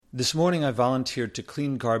This morning, I volunteered to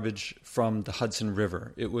clean garbage from the Hudson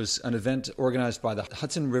River. It was an event organized by the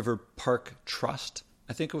Hudson River Park Trust,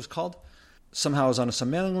 I think it was called. Somehow I was on some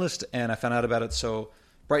mailing list, and I found out about it. So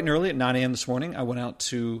bright and early at 9 a.m. this morning, I went out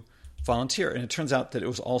to volunteer. And it turns out that it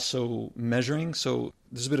was also measuring. So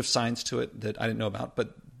there's a bit of science to it that I didn't know about.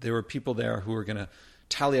 But there were people there who were going to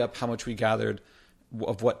tally up how much we gathered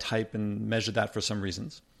of what type and measure that for some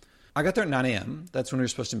reasons. I got there at 9 a.m. That's when we were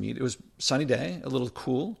supposed to meet. It was a sunny day, a little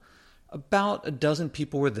cool. About a dozen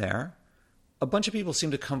people were there. A bunch of people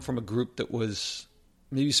seemed to come from a group that was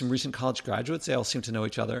maybe some recent college graduates. They all seemed to know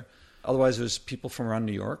each other. Otherwise, it was people from around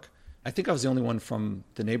New York. I think I was the only one from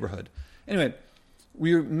the neighborhood. Anyway,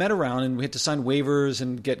 we met around and we had to sign waivers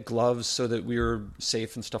and get gloves so that we were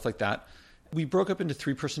safe and stuff like that. We broke up into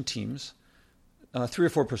 3-person teams, 3 or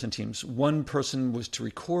 4-person teams. One person was to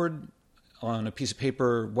record on a piece of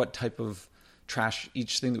paper what type of trash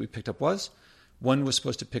each thing that we picked up was. One was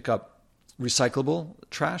supposed to pick up recyclable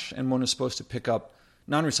trash, and one was supposed to pick up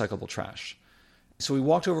non-recyclable trash. So we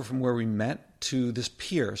walked over from where we met to this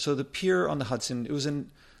pier. So the pier on the Hudson,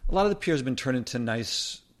 a lot of the piers have been turned into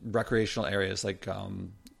nice recreational areas, like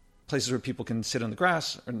places where people can sit on the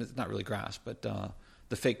grass, or not really grass, but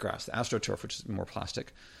the fake grass, the AstroTurf, which is more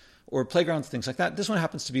plastic, or playgrounds, things like that. This one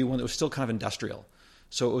happens to be one that was still kind of industrial.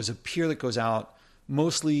 So it was a pier that goes out,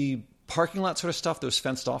 mostly parking lot sort of stuff that was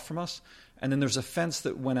fenced off from us. And then there's a fence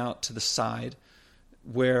that went out to the side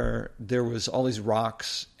where there was all these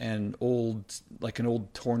rocks and an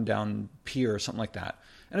old torn down pier or something like that.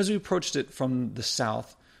 And as we approached it from the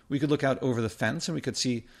south, we could look out over the fence and we could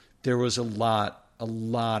see there was a lot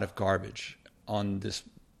of garbage on this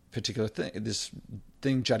particular thing, this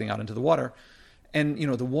thing jutting out into the water. And,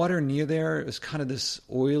 the water near there is kind of this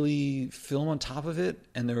oily film on top of it.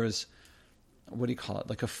 And there was, what do you call it?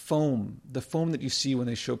 Like a foam, the foam that you see when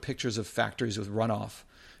they show pictures of factories with runoff.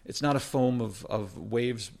 It's not a foam of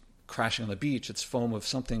waves crashing on the beach. It's foam of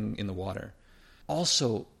something in the water.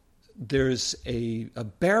 Also, there's a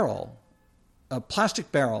barrel, a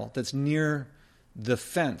plastic barrel that's near the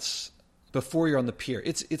fence before you're on the pier.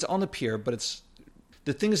 It's on the pier, but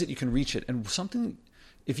the thing is that you can reach it. And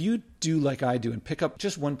if you do like I do and pick up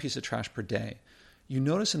just one piece of trash per day, you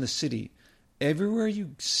notice in the city, everywhere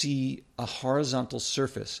you see a horizontal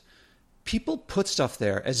surface, people put stuff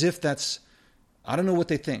there as if that's, I don't know what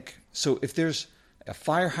they think. So if there's a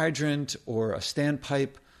fire hydrant or a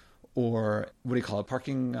standpipe or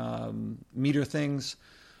parking meter things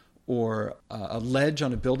or a ledge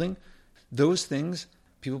on a building, those things,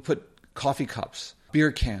 people put coffee cups,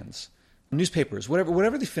 beer cans, newspapers,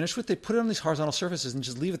 whatever they finish with, they put it on these horizontal surfaces and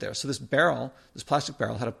just leave it there. So this plastic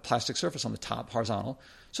barrel had a plastic surface on the top, horizontal.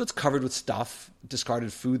 So it's covered with stuff,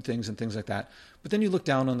 discarded food things and things like that. But then you look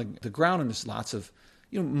down on the ground and there's lots of,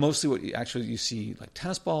 mostly what you see, like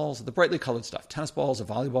tennis balls, the brightly colored stuff, tennis balls, a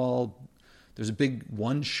volleyball. There's a big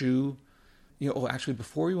one shoe. Actually,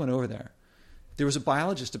 before we went over there was a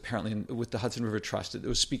biologist apparently with the Hudson River Trust that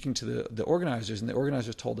was speaking to the organizers, and the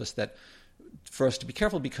organizers told us that for us to be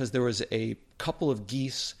careful because there was a couple of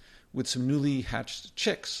geese with some newly hatched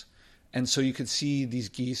chicks. And so you could see these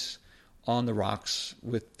geese on the rocks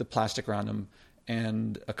with the plastic around them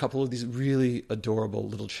and a couple of these really adorable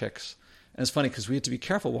little chicks. And it's funny because we had to be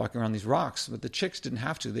careful walking around these rocks, but the chicks didn't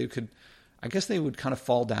have to. I guess they would kind of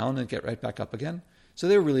fall down and get right back up again. So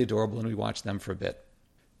they were really adorable, and we watched them for a bit.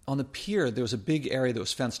 On the pier, there was a big area that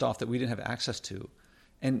was fenced off that we didn't have access to.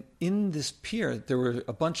 And in this pier, there were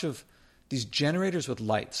a bunch of these generators with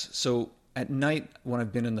lights. So at night, when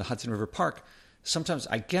I've been in the Hudson River Park, sometimes,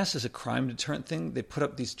 I guess as a crime deterrent thing, they put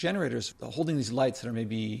up these generators holding these lights that are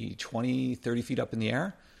maybe 20, 30 feet up in the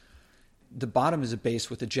air. The bottom is a base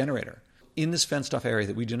with a generator. In this fenced-off area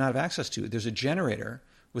that we do not have access to, there's a generator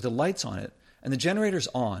with the lights on it, and the generator's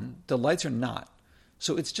on, the lights are not.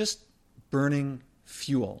 So it's just burning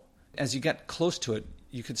fuel. As you get close to it,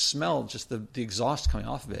 you could smell just the exhaust coming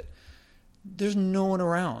off of it. There's no one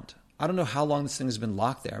around. I don't know how long this thing has been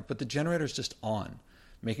locked there, but the generator's just on,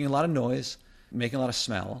 making a lot of noise, making a lot of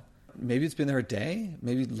smell. Maybe it's been there a day,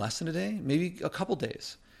 maybe less than a day, maybe a couple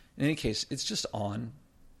days. In any case, it's just on.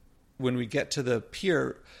 When we get to the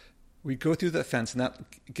pier, we go through the fence, and that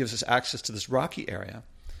gives us access to this rocky area.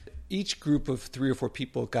 Each group of 3 or 4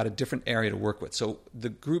 people got a different area to work with. So the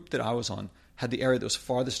group that I was on had the area that was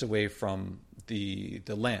farthest away from the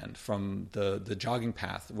land, from the jogging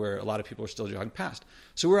path where a lot of people are still jogging past.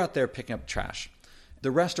 So we're out there picking up trash.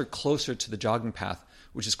 The rest are closer to the jogging path,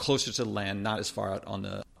 which is closer to the land, not as far out on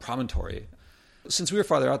the promontory. Since we were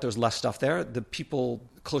farther out, there was less stuff there. The people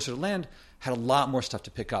closer to land had a lot more stuff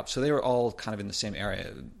to pick up. So they were all kind of in the same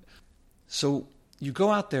area. So you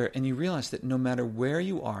go out there and you realize that no matter where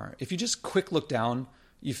you are, if you just quick look down,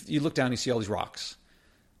 you look down, you see all these rocks.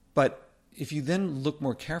 But if you then look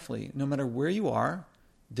more carefully, no matter where you are,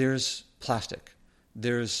 there's plastic,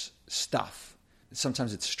 there's stuff.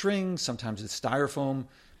 Sometimes it's string, sometimes it's styrofoam.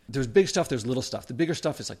 There's big stuff, there's little stuff. The bigger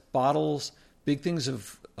stuff is like bottles, big things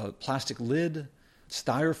of a plastic lid,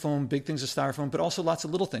 styrofoam, big things of styrofoam, but also lots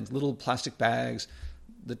of little things, little plastic bags,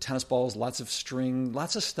 the tennis balls, lots of string,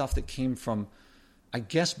 lots of stuff that came from, I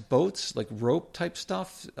guess, boats, like rope type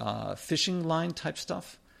stuff, fishing line type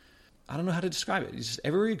stuff. I don't know how to describe it. It's just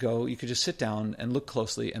everywhere you go, you could just sit down and look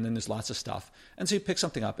closely, and then there's lots of stuff. And so you pick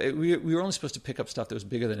something up. We were only supposed to pick up stuff that was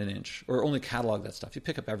bigger than an inch, or only catalog that stuff. You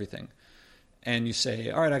pick up everything. And you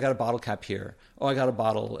say, all right, I got a bottle cap here. Oh, I got a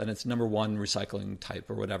bottle, and it's number 1 recycling type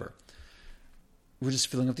or whatever. We're just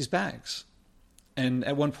filling up these bags. And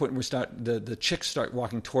at one point, the chicks start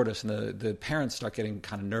walking toward us, and the parents start getting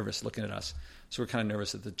kind of nervous looking at us. So we're kind of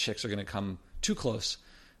nervous that the chicks are going to come too close,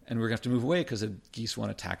 and we're going to have to move away because the geese want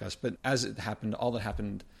to attack us. But as it happened, all that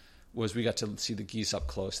happened was we got to see the geese up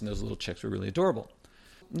close, and those little chicks were really adorable.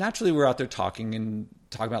 Naturally, we're out there talking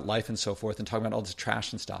about life and so forth, and talking about all this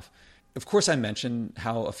trash and stuff. Of course, I mentioned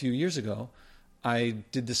how a few years ago I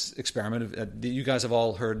did this experiment that you guys have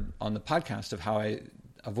all heard on the podcast of how I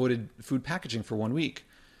avoided food packaging for 1 week.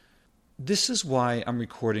 This is why I'm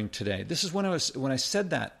recording today. This is when I said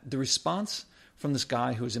that, the response from this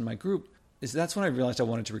guy who was in my group that's when I realized I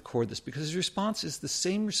wanted to record this, because his response is the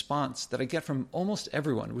same response that I get from almost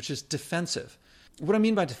everyone, which is defensive. What I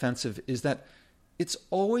mean by defensive is that it's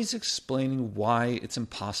always explaining why it's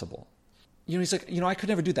impossible. He's like, I could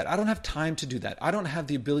never do that. I don't have time to do that. I don't have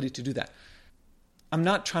the ability to do that. I'm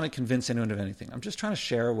not trying to convince anyone of anything. I'm just trying to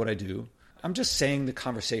share what I do. I'm just saying the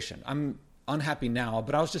conversation. I'm unhappy now,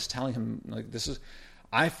 but I was just telling him, like,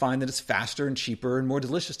 I find that it's faster and cheaper and more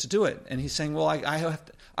delicious to do it. And he's saying, well, I don't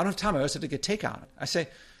have time. I always have to get takeout. I say,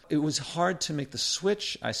 it was hard to make the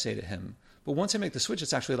switch, I say to him. But once I make the switch,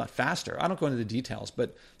 it's actually a lot faster. I don't go into the details,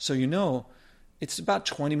 but so it's about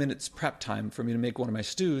 20 minutes prep time for me to make one of my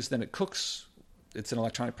stews. Then it cooks. It's an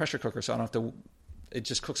electronic pressure cooker, so I don't have to, it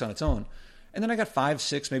just cooks on its own. And then I got 5,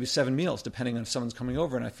 6, maybe 7 meals, depending on if someone's coming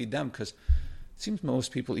over, and I feed them, because it seems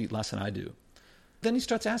most people eat less than I do. Then he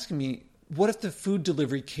starts asking me, what if the food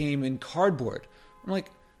delivery came in cardboard? I'm like,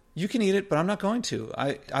 you can eat it, but I'm not going to.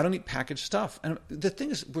 I don't eat packaged stuff. And the thing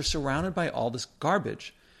is, we're surrounded by all this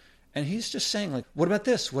garbage. And he's just saying, like, what about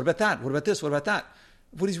this? What about that? What about this? What about that?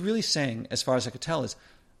 What he's really saying, as far as I could tell, is,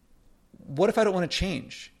 what if I don't want to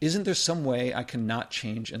change? Isn't there some way I can not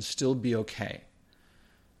change and still be okay?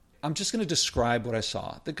 I'm just going to describe what I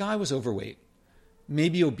saw. The guy was overweight,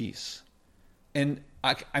 maybe obese. And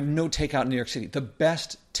I'm no takeout in New York City. The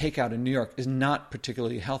best takeout in New York is not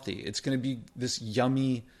particularly healthy. It's going to be this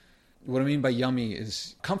yummy, what I mean by yummy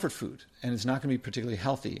is comfort food, and it's not going to be particularly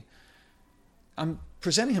healthy. I'm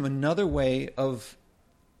presenting him another way of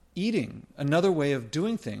eating, another way of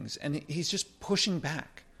doing things, and he's just pushing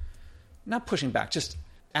back. Not pushing back, just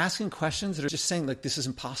asking questions that are just saying, like, this is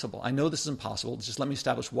impossible. I know this is impossible. Just let me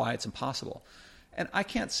establish why it's impossible. And I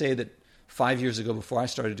can't say that 5 years ago, before I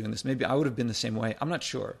started doing this, maybe I would have been the same way. I'm not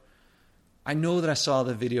sure. I know that I saw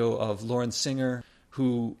the video of Lauren Singer,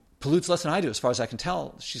 who pollutes less than I do, as far as I can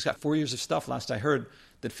tell. She's got 4 years of stuff, last I heard,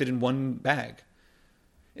 that fit in one bag.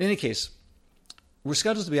 In any case, we're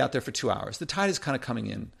scheduled to be out there for 2 hours. The tide is kind of coming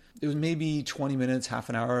in. It was maybe 20 minutes, half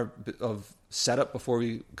an hour of setup before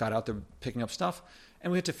we got out there picking up stuff.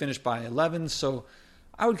 And we had to finish by 11. So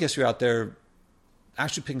I would guess you're out there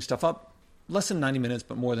actually picking stuff up less than 90 minutes,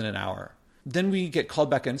 but more than an hour. Then we get called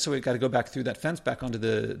back in, so we got to go back through that fence back onto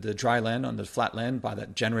the dry land, on the flat land by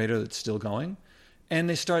that generator that's still going. And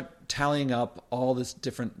they start tallying up all this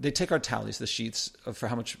different, they take our tallies, the sheets for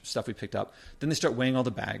how much stuff we picked up. Then they start weighing all the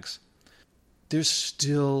bags. There's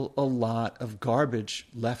still a lot of garbage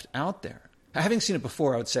left out there. Having seen it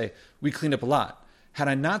before, I would say we cleaned up a lot. Had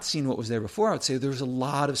I not seen what was there before, I would say there was a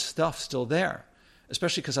lot of stuff still there,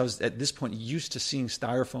 especially because I was at this point used to seeing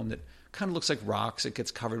styrofoam that kind of looks like rocks. It gets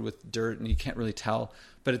covered with dirt and you can't really tell.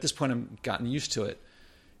 But at this point, I've gotten used to it.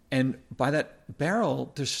 And by that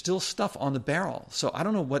barrel, there's still stuff on the barrel. So I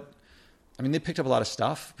don't know they picked up a lot of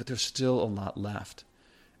stuff, but there's still a lot left.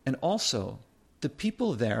 And also, the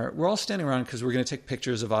people there, we're all standing around because we're going to take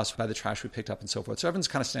pictures of us by the trash we picked up and so forth. So everyone's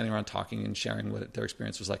kind of standing around talking and sharing what their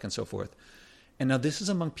experience was like and so forth. And now this is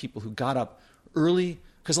among people who got up early,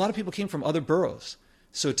 because a lot of people came from other boroughs.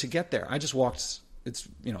 So to get there, I just walked. The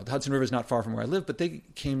Hudson River is not far from where I live, but they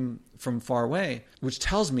came from far away, which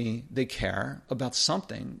tells me they care about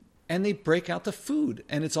something, and they break out the food,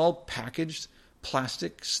 and it's all packaged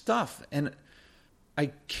plastic stuff. And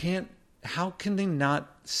I can't how can they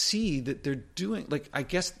not see that they're doing, like, I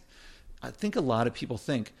think a lot of people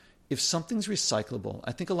think if something's recyclable,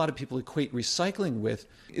 I think a lot of people equate recycling with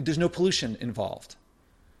there's no pollution involved.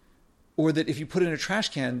 Or that if you put it in a trash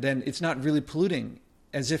can, then it's not really polluting,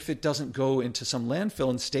 as if it doesn't go into some landfill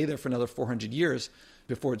and stay there for another 400 years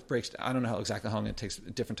before it breaks. I don't know exactly how long it takes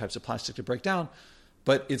different types of plastic to break down,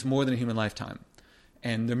 but it's more than a human lifetime.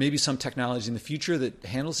 And there may be some technology in the future that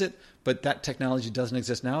handles it, but that technology doesn't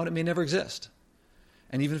exist now and it may never exist.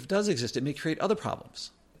 And even if it does exist, it may create other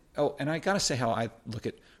problems. Oh, and I got to say how I look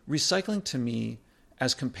at recycling to me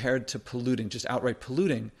as compared to polluting, just outright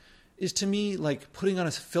polluting, is to me like putting on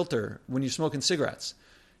a filter when you're smoking cigarettes.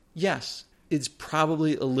 Yes, it's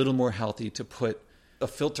probably a little more healthy to put a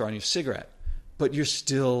filter on your cigarette, but you're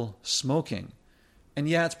still smoking. And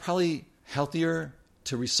yeah, it's probably healthier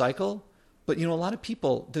to recycle, but a lot of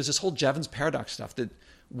people, there's this whole Jevons paradox stuff that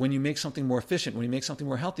when you make something more efficient, when you make something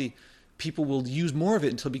more healthy, people will use more of it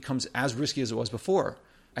until it becomes as risky as it was before.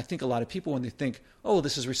 I think a lot of people, when they think, oh,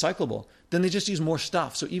 this is recyclable, then they just use more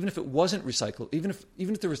stuff. So even if it wasn't recycled, even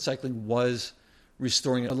if the recycling was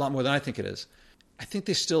restoring it a lot more than I think it is, I think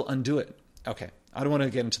they still undo it. Okay, I don't want to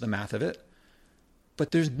get into the math of it,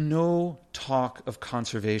 but there's no talk of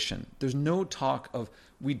conservation. There's no talk of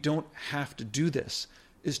we don't have to do this.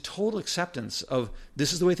 Is total acceptance of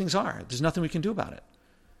this is the way things are. There's nothing we can do about it.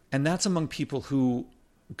 And that's among people who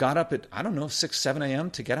got up at, 6, 7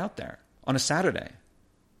 a.m. to get out there on a Saturday.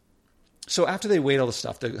 So after they weighed all the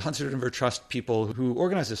stuff, the Hudson River Trust people who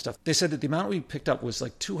organized this stuff, they said that the amount we picked up was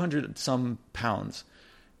like 200 some pounds.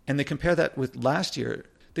 And they compare that with last year.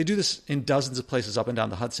 They do this in dozens of places up and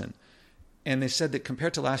down the Hudson. And they said that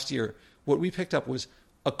compared to last year, what we picked up was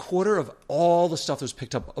a quarter of all the stuff that was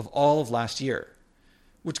picked up of all of last year,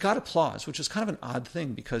 which got applause, which is kind of an odd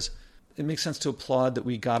thing because it makes sense to applaud that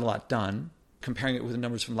we got a lot done, comparing it with the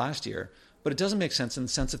numbers from last year. But it doesn't make sense in the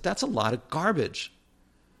sense that that's a lot of garbage.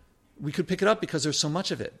 We could pick it up because there's so much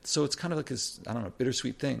of it. So it's kind of like this,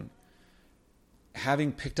 bittersweet thing.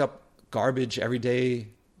 Having picked up garbage every day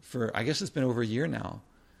for, I guess it's been over a year now,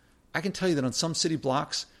 I can tell you that on some city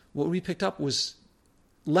blocks, what we picked up was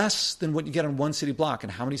less than what you get on one city block.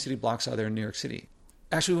 And how many city blocks are there in New York City?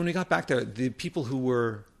 Actually, when we got back there, the people who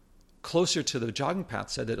were closer to the jogging path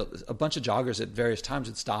said that a bunch of joggers at various times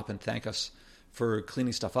would stop and thank us for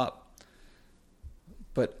cleaning stuff up.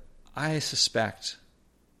 But I suspect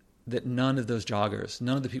that none of those joggers,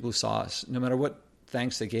 none of the people who saw us, no matter what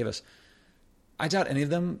thanks they gave us, I doubt any of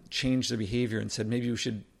them changed their behavior and said, maybe we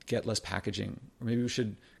should get less packaging, or maybe we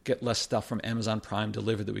should get less stuff from Amazon Prime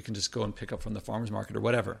delivered that we can just go and pick up from the farmer's market or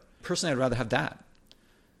whatever. Personally, I'd rather have that.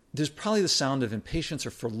 There's probably the sound of impatience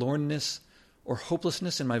or forlornness or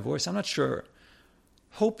hopelessness in my voice. I'm not sure.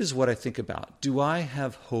 Hope is what I think about. Do I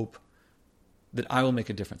have hope that I will make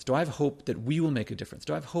a difference? Do I have hope that we will make a difference?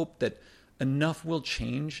 Do I have hope that enough will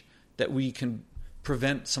change that we can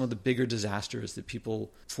prevent some of the bigger disasters that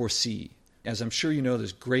people foresee? As I'm sure you know,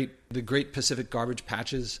 there's the Great Pacific Garbage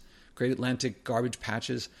Patches, Great Atlantic Garbage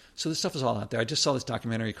Patches. So this stuff is all out there. I just saw this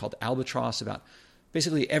documentary called Albatross about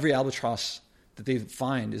basically every albatross that they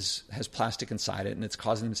find has plastic inside it, and it's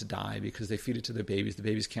causing them to die because they feed it to their babies. The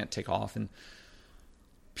babies can't take off. And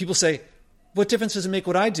people say, what difference does it make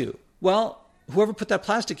what I do? Well, whoever put that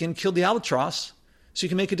plastic in killed the albatross, so you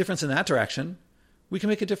can make a difference in that direction. We can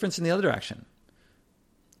make a difference in the other direction.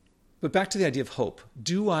 But back to the idea of hope.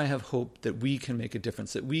 Do I have hope that we can make a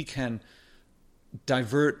difference, that we can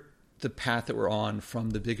divert the path that we're on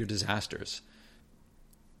from the bigger disasters?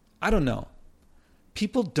 I don't know.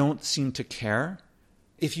 People don't seem to care.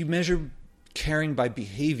 If you measure caring by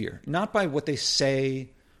behavior, not by what they say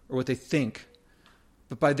or what they think,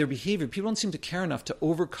 but by their behavior, people don't seem to care enough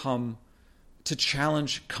to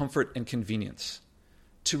challenge comfort and convenience,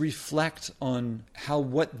 to reflect on how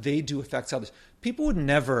what they do affects others. People would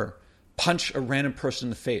never punch a random person in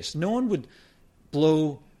the face. No one would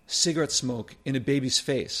blow cigarette smoke in a baby's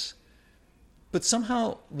face. But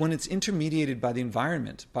somehow, when it's intermediated by the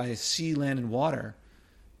environment, by sea, land, and water,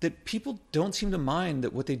 that people don't seem to mind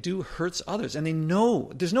that what they do hurts others. And they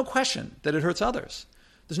know, there's no question that it hurts others.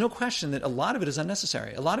 There's no question that a lot of it is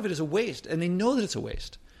unnecessary. A lot of it is a waste, and they know that it's a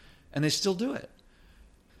waste. And they still do it.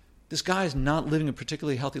 This guy is not living a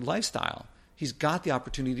particularly healthy lifestyle. He's got the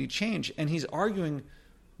opportunity to change, and he's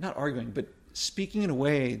but speaking in a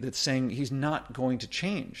way that's saying he's not going to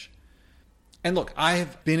change. And look, I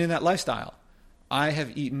have been in that lifestyle. I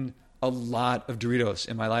have eaten a lot of Doritos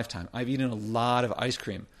in my lifetime. I've eaten a lot of ice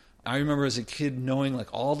cream. I remember as a kid knowing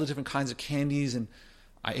like all the different kinds of candies, and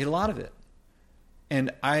I ate a lot of it. And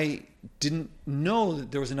I didn't know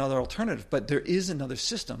that there was another alternative, but there is another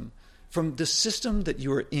system From the system that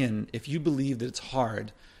you are in, if you believe that it's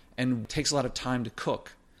hard and takes a lot of time to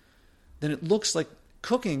cook, then it looks like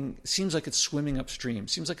cooking seems like it's swimming upstream,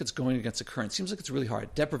 seems like it's going against the current, seems like it's really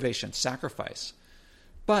hard, deprivation, sacrifice.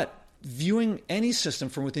 But viewing any system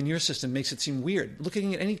from within your system makes it seem weird.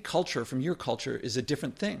 Looking at any culture from your culture is a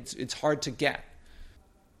different thing. It's hard to get.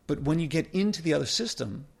 But when you get into the other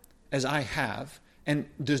system, as I have, and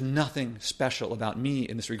there's nothing special about me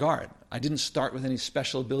in this regard. I didn't start with any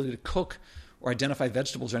special ability to cook or identify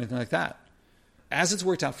vegetables or anything like that. As it's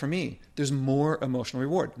worked out for me, there's more emotional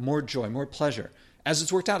reward, more joy, more pleasure. As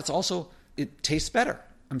it's worked out, it tastes better.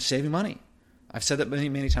 I'm saving money. I've said that many,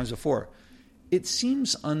 many times before. It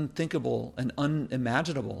seems unthinkable and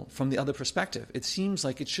unimaginable from the other perspective. It seems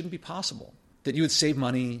like it shouldn't be possible that you would save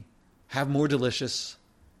money, have more delicious,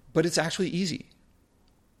 but it's actually easy.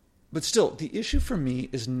 But still, the issue for me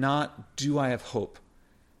is not, do I have hope?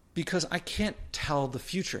 Because I can't tell the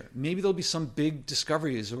future. Maybe there'll be some big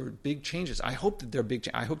discoveries or big changes. I hope that they're big.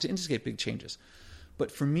 I hope to instigate big changes. But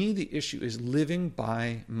for me, the issue is living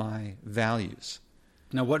by my values.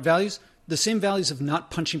 Now, what values? The same values of not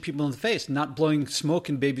punching people in the face, not blowing smoke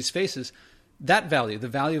in babies' faces. That value, the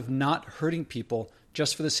value of not hurting people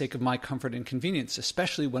just for the sake of my comfort and convenience,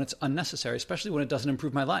 especially when it's unnecessary, especially when it doesn't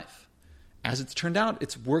improve my life. As it's turned out,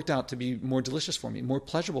 it's worked out to be more delicious for me, more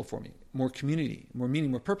pleasurable for me, more community, more meaning,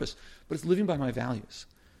 more purpose. But it's living by my values.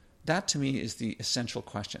 That to me is the essential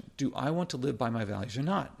question. Do I want to live by my values or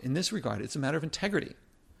not? In this regard, it's a matter of integrity.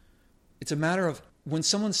 It's a matter of when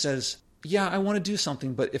someone says, yeah, I want to do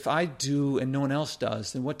something, but if I do and no one else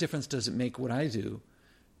does, then what difference does it make what I do?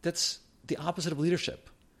 That's the opposite of leadership.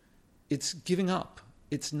 It's giving up.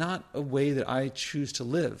 It's not a way that I choose to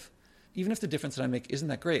live. Even if the difference that I make isn't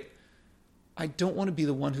that great, I don't want to be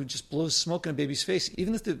the one who just blows smoke in a baby's face,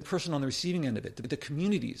 even if the person on the receiving end of it, the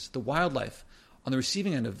communities, the wildlife on the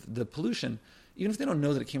receiving end of the pollution, even if they don't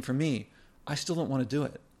know that it came from me, I still don't want to do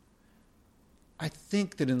it. I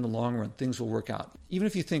think that in the long run, things will work out. Even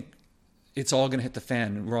if you think it's all going to hit the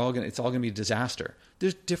fan and it's all going to be a disaster,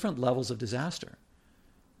 there's different levels of disaster.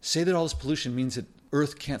 Say that all this pollution means that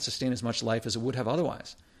Earth can't sustain as much life as it would have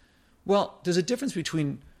otherwise. Well, there's a difference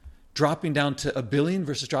between dropping down to 1 billion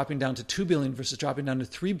versus dropping down to 2 billion versus dropping down to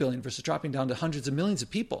 3 billion versus dropping down to hundreds of millions of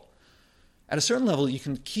people. At a certain level, you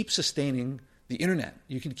can keep sustaining the internet.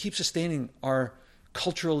 You can keep sustaining our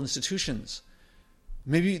cultural institutions.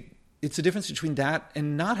 Maybe it's the difference between that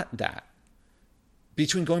and not that,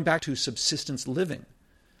 between going back to subsistence living.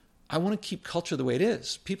 I want to keep culture the way it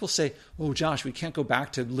is. People say, oh, Josh, we can't go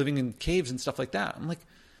back to living in caves and stuff like that. I'm like,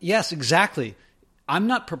 yes, exactly. I'm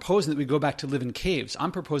not proposing that we go back to live in caves.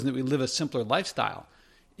 I'm proposing that we live a simpler lifestyle.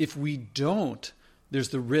 If we don't, there's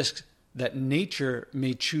the risk that nature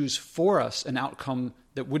may choose for us an outcome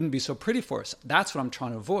that wouldn't be so pretty for us. That's what I'm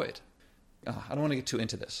trying to avoid. I don't want to get too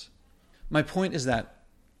into this. My point is that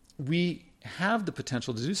we have the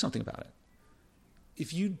potential to do something about it.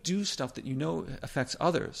 If you do stuff that you know affects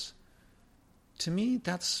others, to me,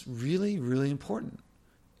 that's really, really important.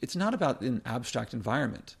 It's not about an abstract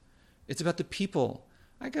environment. It's about the people,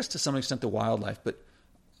 I guess to some extent the wildlife, but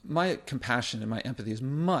my compassion and my empathy is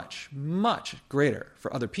much, much greater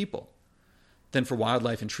for other people than for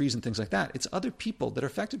wildlife and trees and things like that. It's other people that are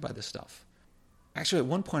affected by this stuff. Actually, at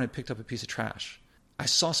one point I picked up a piece of trash. I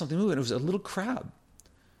saw something move and it was a little crab.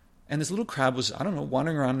 And this little crab was, I don't know,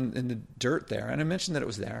 wandering around in the dirt there. And I mentioned that it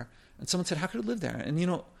was there. And someone said, how could it live there? And, you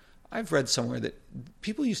know, I've read somewhere that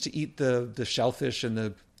people used to eat the shellfish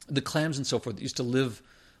and the clams and so forth that used to live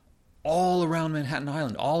all around Manhattan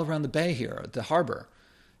Island, all around the bay here, the harbor.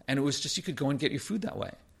 And it was just, you could go and get your food that way.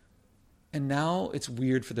 And now it's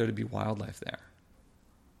weird for there to be wildlife there.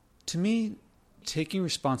 To me, taking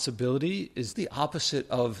responsibility is the opposite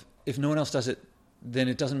of, if no one else does it, then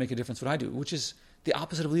it doesn't make a difference what I do, which is the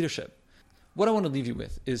opposite of leadership. What I want to leave you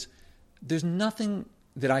with is there's nothing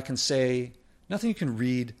that I can say, nothing you can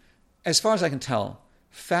read. As far as I can tell,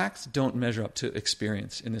 facts don't measure up to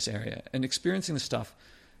experience in this area. And experiencing the stuff,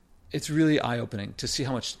 it's really eye-opening to see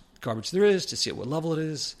how much garbage there is, to see at what level it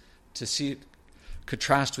is, to see it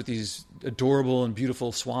contrast with these adorable and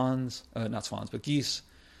beautiful swans, not swans, but geese.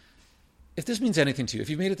 If this means anything to you, if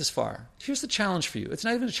you've made it this far, here's the challenge for you. It's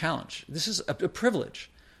not even a challenge. This is a privilege.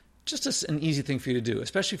 Just an easy thing for you to do,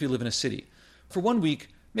 especially if you live in a city. For 1 week,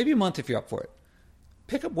 maybe a month if you're up for it,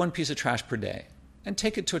 pick up one piece of trash per day and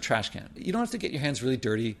take it to a trash can. You don't have to get your hands really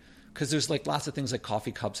dirty because there's like lots of things like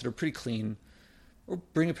coffee cups that are pretty clean. Or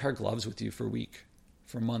bring a pair of gloves with you for a week,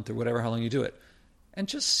 for a month, or whatever, how long you do it. And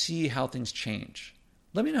just see how things change.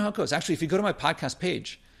 Let me know how it goes. Actually, if you go to my podcast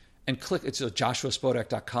page and click, it's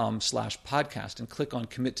joshuaspodek.com/podcast and click on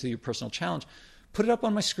commit to your personal challenge. Put it up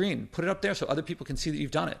on my screen. Put it up there so other people can see that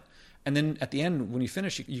you've done it. And then at the end, when you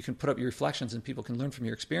finish, you can put up your reflections and people can learn from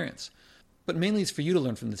your experience. But mainly it's for you to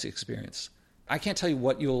learn from this experience. I can't tell you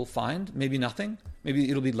what you'll find. Maybe nothing. Maybe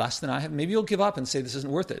it'll be less than I have. Maybe you'll give up and say this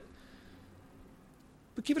isn't worth it.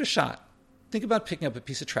 But give it a shot. Think about picking up a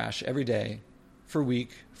piece of trash every day for a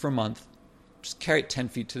week, for a month. Just carry it 10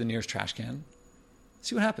 feet to the nearest trash can.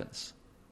 See what happens.